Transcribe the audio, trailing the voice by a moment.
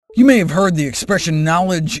You may have heard the expression,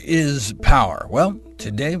 knowledge is power. Well,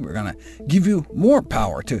 today we're going to give you more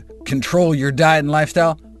power to control your diet and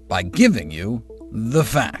lifestyle by giving you the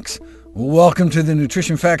facts. Welcome to the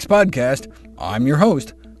Nutrition Facts Podcast. I'm your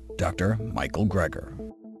host, Dr. Michael Greger.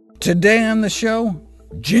 Today on the show,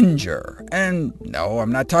 ginger. And no,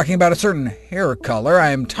 I'm not talking about a certain hair color. I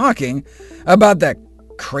am talking about that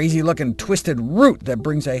crazy-looking twisted root that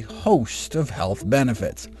brings a host of health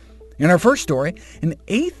benefits. In our first story,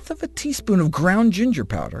 1/8 of a teaspoon of ground ginger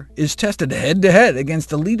powder is tested head-to-head against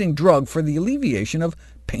the leading drug for the alleviation of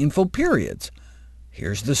painful periods.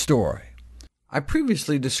 Here's the story. I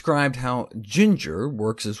previously described how ginger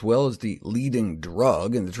works as well as the leading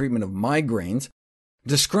drug in the treatment of migraines,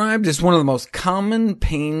 described as one of the most common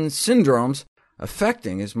pain syndromes,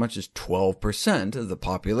 affecting as much as 12% of the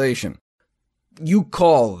population. You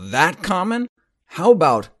call that common? How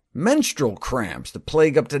about menstrual cramps that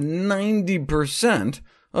plague up to 90%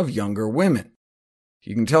 of younger women?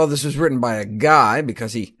 You can tell this was written by a guy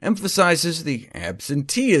because he emphasizes the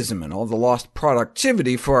absenteeism and all the lost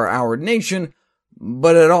productivity for our nation,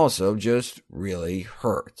 but it also just really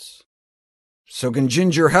hurts. So can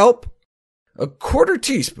ginger help? A 1/4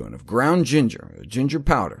 teaspoon of ground ginger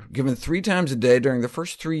powder, given 3 times a day during the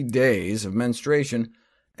first 3 days of menstruation,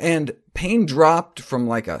 and pain dropped from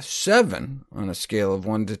like a 7 on a scale of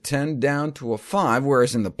 1 to 10 down to a 5,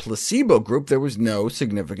 whereas in the placebo group there was no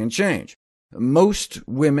significant change. Most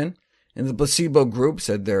women in the placebo group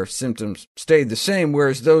said their symptoms stayed the same,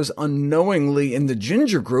 whereas those unknowingly in the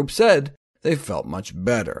ginger group said they felt much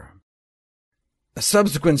better. A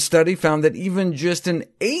subsequent study found that even just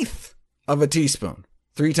 1/8 of a teaspoon,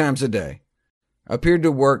 3 times a day, appeared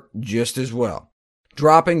to work just as well,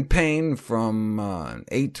 dropping pain from an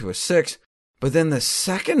 8 to a 6, but then the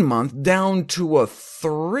second month down to a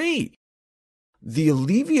 3. The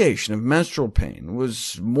alleviation of menstrual pain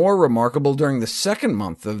was more remarkable during the second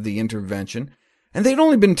month of the intervention, and they'd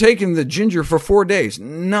only been taking the ginger for 4 days,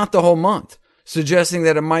 not the whole month, suggesting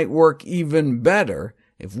that it might work even better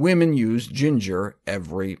if women used ginger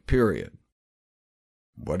every period.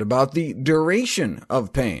 What about the duration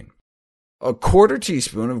of pain? A 1/4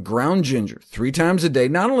 teaspoon of ground ginger 3 times a day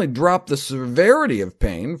not only dropped the severity of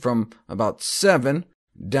pain from about 7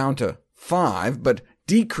 down to 5, but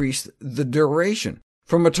decreased the duration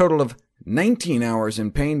from a total of 19 hours in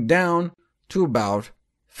pain down to about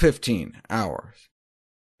 15 hours,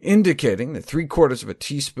 indicating that 3/4 of a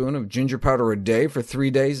teaspoon of ginger powder a day for 3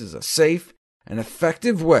 days is a safe and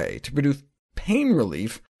effective way to produce pain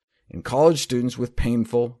relief in college students with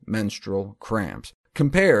painful menstrual cramps,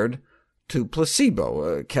 compared to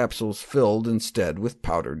placebo, capsules filled instead with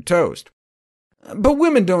powdered toast. But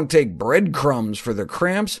women don't take breadcrumbs for their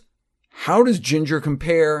cramps. How does ginger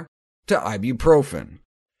compare to ibuprofen?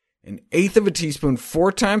 1/8 of a teaspoon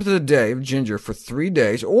 4 times a day of ginger for 3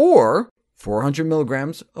 days, or 400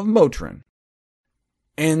 milligrams of Motrin.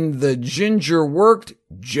 And the ginger worked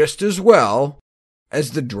just as well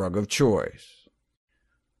as the drug of choice.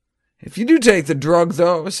 If you do take the drug,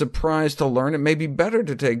 though, I was surprised to learn it may be better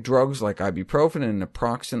to take drugs like ibuprofen and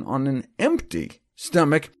naproxen on an empty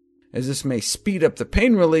stomach, as this may speed up the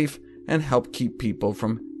pain relief and help keep people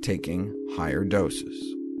from taking higher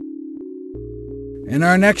doses. In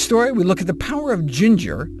our next story, we look at the power of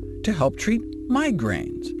ginger to help treat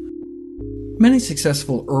migraines. Many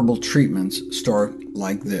successful herbal treatments start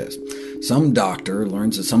like this. Some doctor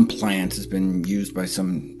learns that some plant has been used by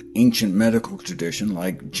some ancient medical tradition,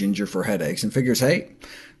 like ginger for headaches, and figures, hey,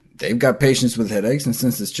 they've got patients with headaches, and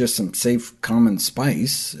since it's just some safe, common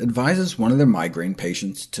spice, advises one of their migraine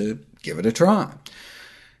patients to give it a try.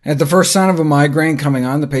 At the first sign of a migraine coming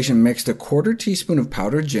on, the patient mixed a 1/4 teaspoon of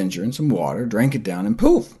powdered ginger in some water, drank it down, and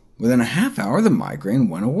poof, within a half hour the migraine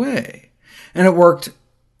went away. And it worked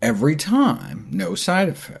every time, no side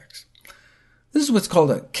effects. This is what's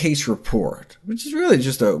called a case report, which is really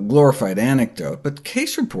just a glorified anecdote, but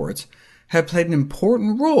case reports have played an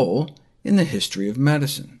important role in the history of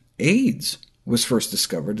medicine. AIDS was first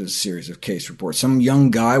discovered as a series of case reports. Some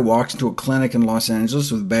young guy walks into a clinic in Los Angeles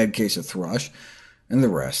with a bad case of thrush, and the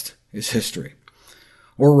rest is history.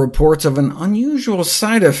 Or reports of an unusual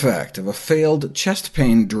side effect of a failed chest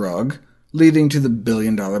pain drug leading to the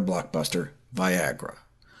billion-dollar blockbuster Viagra.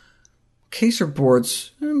 Case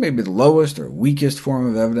reports may be the lowest or weakest form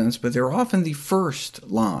of evidence, but they're often the first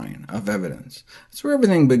line of evidence. That's where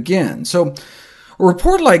everything begins. So a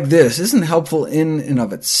report like this isn't helpful in and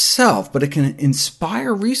of itself, but it can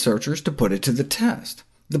inspire researchers to put it to the test.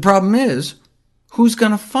 The problem is, who's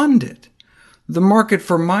going to fund it? The market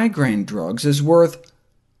for migraine drugs is worth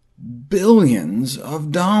billions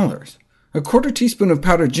of dollars. A 1/4 teaspoon of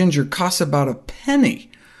powdered ginger costs about a penny,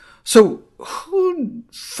 So who'd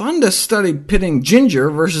fund a study pitting ginger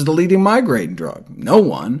versus the leading migraine drug? No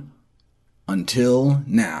one. Until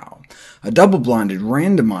now. A double-blinded,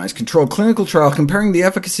 randomized, controlled clinical trial comparing the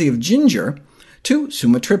efficacy of ginger to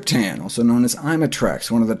sumatriptan, also known as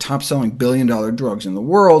Imitrex, one of the top-selling billion-dollar drugs in the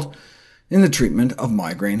world, in the treatment of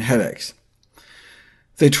migraine headaches.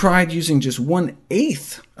 They tried using just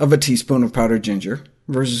 1/8 of a teaspoon of powdered ginger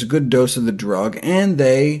versus a good dose of the drug, and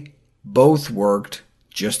they both worked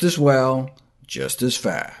just as well, just as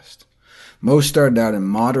fast. Most started out in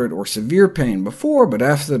moderate or severe pain before, but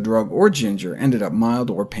after the drug or ginger ended up mild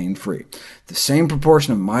or pain-free. The same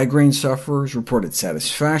proportion of migraine sufferers reported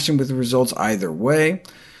satisfaction with the results either way,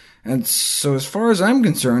 and so as far as I'm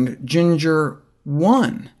concerned, ginger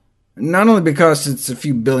won. Not only because it's a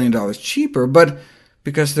few $billion cheaper, but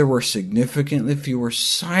because there were significantly fewer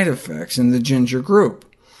side effects in the ginger group.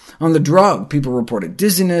 On the drug, people reported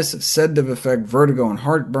dizziness, a sedative effect, vertigo, and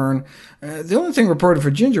heartburn. The only thing reported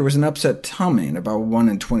for ginger was an upset tummy in about 1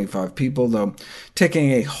 in 25 people, though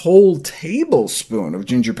taking a whole tablespoon of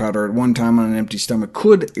ginger powder at one time on an empty stomach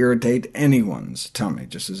could irritate anyone's tummy,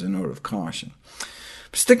 just as a note of caution.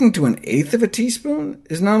 Sticking to 1/8 of a teaspoon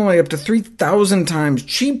is not only up to 3,000 times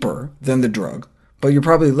cheaper than the drug, but you're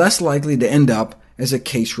probably less likely to end up as a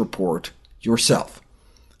case report yourself,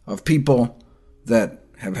 of people that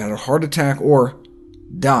have had a heart attack or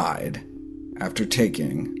died after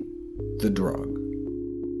taking the drug.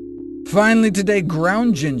 Finally today,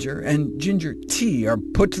 ground ginger and ginger tea are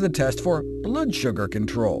put to the test for blood sugar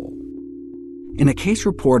control. In a case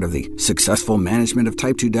report of the successful management of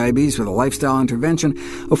type 2 diabetes with a lifestyle intervention,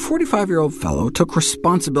 a 45-year-old fellow took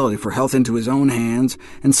responsibility for health into his own hands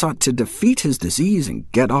and sought to defeat his disease and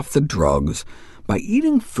get off the drugs by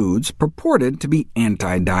eating foods purported to be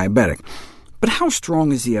anti-diabetic. But how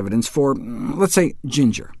strong is the evidence for, let's say,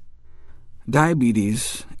 ginger?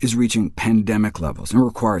 Diabetes is reaching pandemic levels and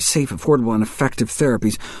requires safe, affordable, and effective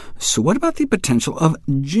therapies. So what about the potential of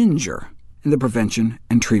ginger in the prevention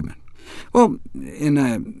and treatment? Well, in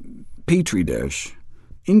a Petri dish,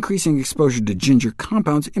 increasing exposure to ginger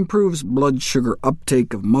compounds improves blood sugar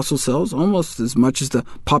uptake of muscle cells almost as much as the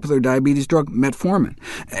popular diabetes drug metformin.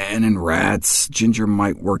 And in rats, ginger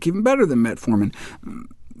might work even better than metformin.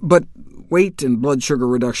 But weight and blood sugar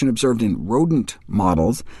reduction observed in rodent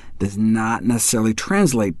models does not necessarily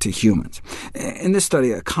translate to humans. In this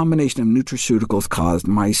study, a combination of nutraceuticals caused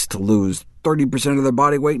mice to lose 30% of their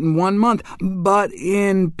body weight in 1 month, but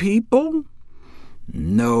in people,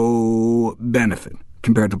 no benefit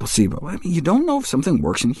compared to placebo. I mean, you don't know if something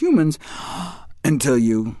works in humans until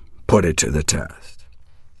you put it to the test.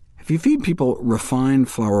 If you feed people refined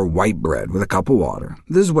flour white bread with a cup of water,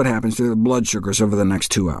 this is what happens to their blood sugars over the next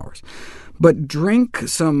 2 hours. But drink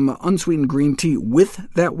some unsweetened green tea with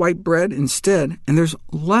that white bread instead, and there's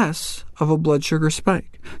less of a blood sugar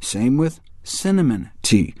spike. Same with cinnamon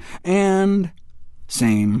tea, and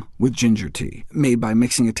same with ginger tea, made by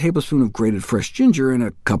mixing a tablespoon of grated fresh ginger in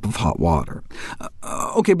a cup of hot water.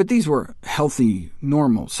 OK, but these were healthy,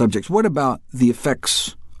 normal subjects. What about the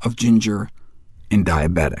effects of ginger in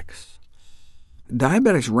diabetics?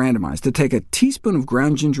 Diabetics randomized to take a teaspoon of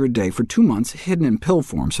ground ginger a day for 2 months, hidden in pill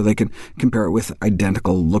form, so they could compare it with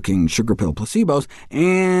identical-looking sugar pill placebos,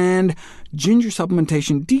 and ginger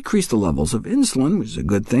supplementation decreased the levels of insulin, which is a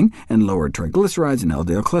good thing, and lowered triglycerides and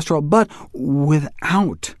LDL cholesterol, but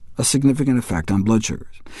without a significant effect on blood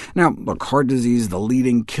sugars. Now, look, heart disease is the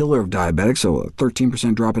leading killer of diabetics, so a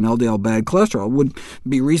 13% drop in LDL bad cholesterol would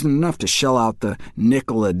be reason enough to shell out the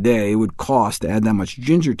nickel a day it would cost to add that much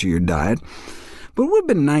ginger to your diet. But it would have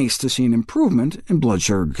been nice to see an improvement in blood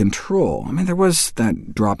sugar control. I mean, there was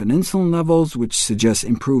that drop in insulin levels, which suggests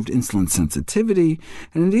improved insulin sensitivity,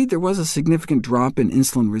 and indeed there was a significant drop in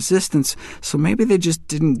insulin resistance, so maybe they just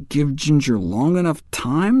didn't give ginger long enough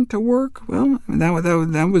time to work? Well,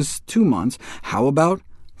 that was 2 months. How about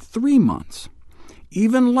 3 months?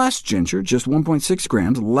 Even less ginger, just 1.6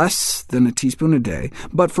 grams, less than a teaspoon a day,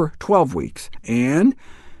 but for 12 weeks. And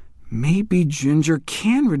maybe ginger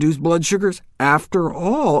can reduce blood sugars after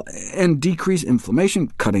all, and decrease inflammation,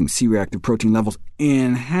 cutting C-reactive protein levels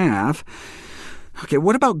in half. OK,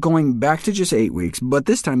 what about going back to just 8 weeks, but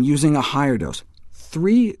this time using a higher dose,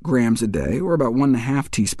 3 grams a day, or about 1.5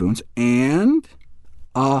 teaspoons, and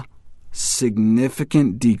a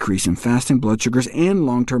significant decrease in fasting blood sugars and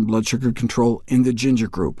long-term blood sugar control in the ginger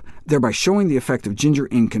group, thereby showing the effect of ginger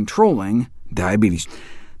in controlling diabetes.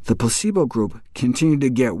 The placebo group continued to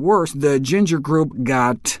get worse. The ginger group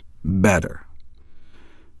got better.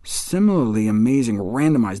 similarly amazing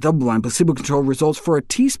randomized, double-blind, placebo-controlled results for a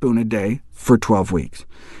teaspoon a day for 12 weeks,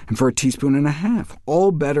 and for a teaspoon and a half.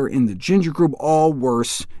 All better in the ginger group, all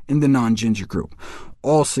worse in the non-ginger group.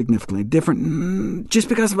 All significantly different, just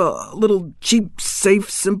because of a little cheap, safe,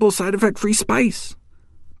 simple, side effect-free spice.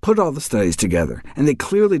 Put all the studies together, and they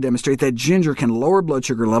clearly demonstrate that ginger can lower blood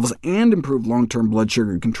sugar levels and improve long-term blood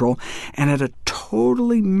sugar control, and at a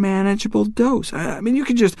totally manageable dose. I mean, you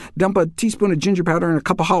could just dump a teaspoon of ginger powder in a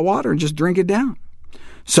cup of hot water and just drink it down.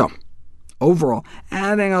 So, overall,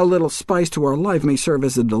 adding a little spice to our life may serve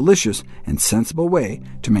as a delicious and sensible way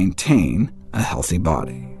to maintain a healthy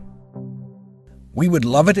body. We would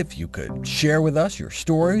love it if you could share with us your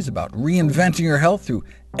stories about reinventing your health through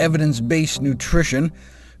evidence-based nutrition.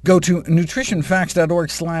 Go to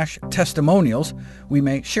nutritionfacts.org/testimonials. We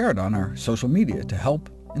may share it on our social media to help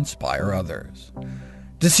inspire others.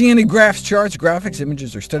 To see any graphs, charts, graphics,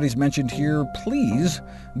 images, or studies mentioned here, please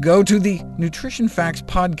go to the Nutrition Facts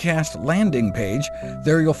podcast landing page.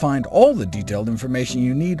 There you'll find all the detailed information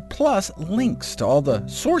you need, plus links to all the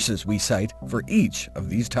sources we cite for each of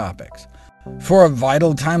these topics. For a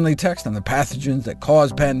vital, timely text on the pathogens that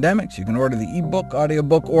cause pandemics, you can order the ebook,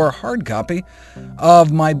 audiobook, or hard copy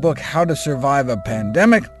of my book, How to Survive a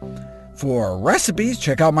Pandemic. For recipes,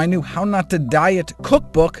 check out my new How Not to Diet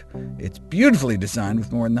cookbook. It's beautifully designed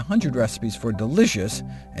with more than 100 recipes for delicious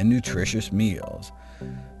and nutritious meals.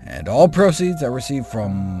 And all proceeds I receive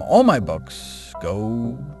from all my books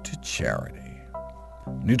go to charity.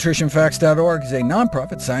 NutritionFacts.org is a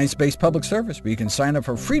nonprofit, science-based public service where you can sign up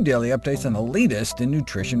for free daily updates on the latest in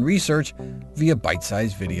nutrition research via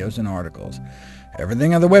bite-sized videos and articles.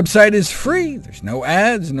 Everything on the website is free. There's no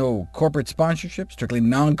ads, no corporate sponsorship, strictly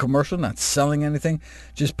non-commercial, not selling anything.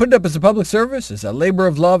 Just put it up as a public service, as a labor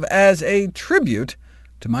of love, as a tribute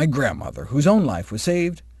to my grandmother, whose own life was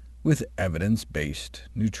saved with evidence-based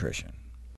nutrition.